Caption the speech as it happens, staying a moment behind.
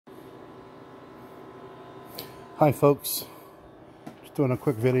Hi folks, just doing a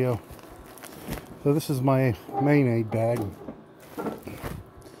quick video. So this is my main aid bag.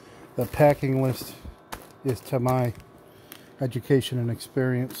 The packing list is to my education and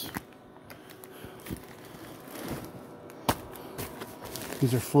experience.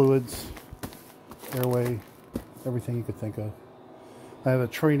 These are fluids, airway, everything you could think of. I have a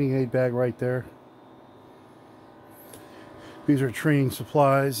training aid bag right there. These are training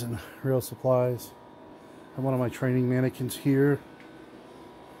supplies and real supplies. I have one of my training mannequins here.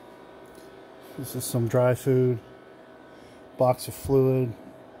 This is some dry food, box of fluid.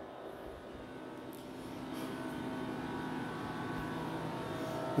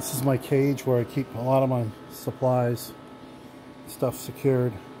 This is my cage where I keep a lot of my supplies, stuff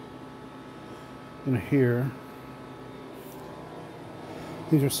secured in here.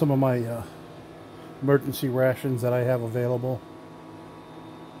 These are some of my emergency rations that I have available.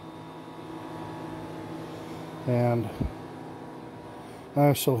 And I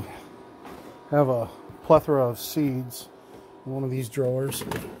also have a plethora of seeds in one of these drawers.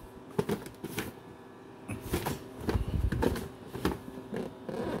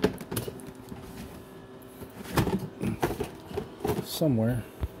 Somewhere.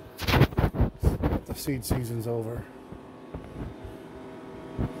 The seed season's over.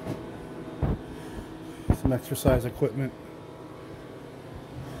 Some exercise equipment.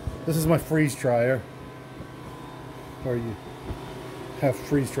 This is my freeze dryer, where you have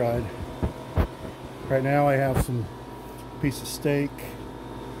freeze dried. Right now I have some piece of steak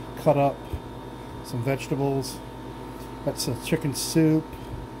cut up, some vegetables. That's a chicken soup.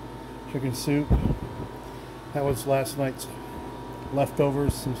 That was last night's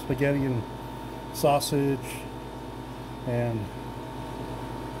leftovers, some spaghetti and sausage, and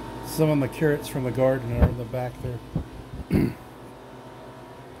some of the carrots from the garden are in the back there.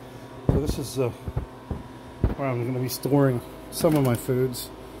 So this is where I'm going to be storing some of my foods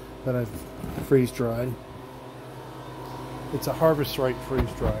that I've freeze dried. It's a Harvest Right freeze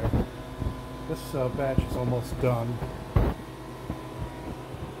dryer. This batch is almost done.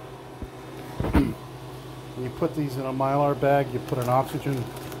 You put these in a Mylar bag, you put an oxygen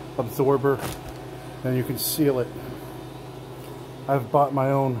absorber, and you can seal it. I've bought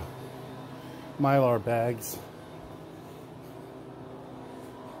my own Mylar bags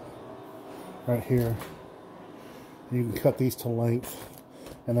right here. You can cut these to length,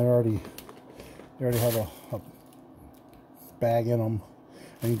 and they already have a bag in them,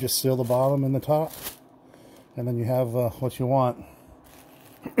 and you just seal the bottom and the top, and then you have what you want.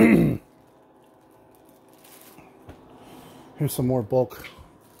 Here's some more bulk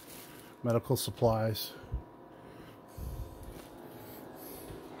medical supplies.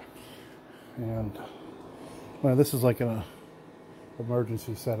 And well, this is like an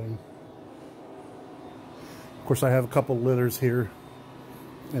emergency setting. Of course, I have a couple litters here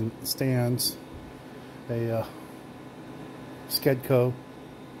and stands, a Skedco,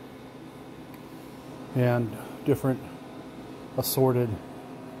 and different assorted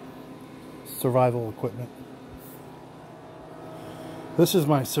survival equipment. This is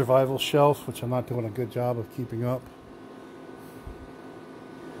my survival shelf, which I'm not doing a good job of keeping up.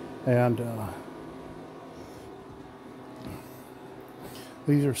 And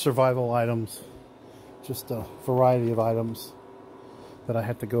these are survival items, just a variety of items that I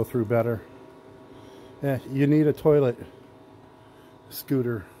had to go through better. Yeah, you need a toilet,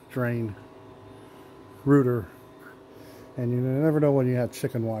 scooter, drain, router, and you never know when you have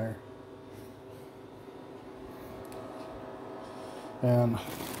chicken wire. And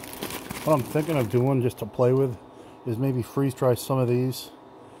what I'm thinking of doing, just to play with, is maybe freeze dry some of these.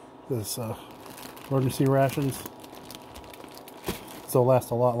 This emergency rations, so they'll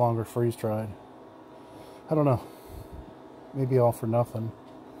last a lot longer freeze dried. I don't know, maybe all for nothing.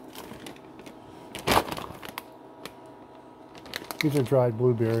 These are dried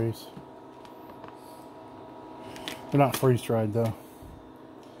blueberries. They're not freeze dried though,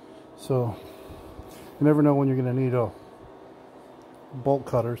 so you never know when you're going to need bolt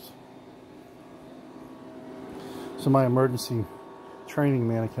cutters. So my emergency training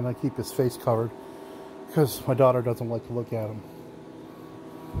mannequin, I keep his face covered because my daughter doesn't like to look at him.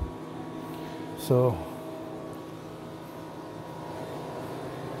 So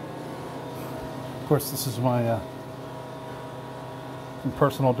of course this is my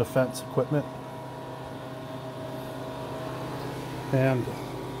personal defense equipment, and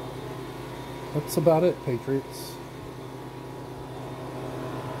that's about it, Patriots.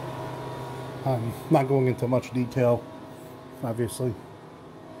 I'm not going into much detail, obviously,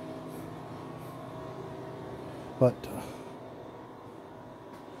 but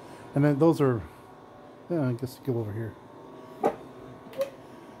and then those are Yeah, I guess go over here.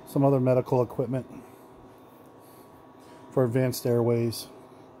 Some other medical equipment for advanced airways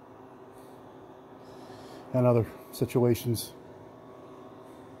and other situations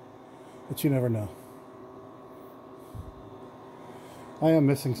that you never know. I am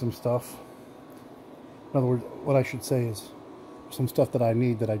missing some stuff. In other words, what I should say is some stuff that I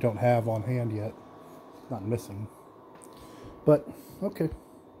need that I don't have on hand yet. Not missing. But, okay.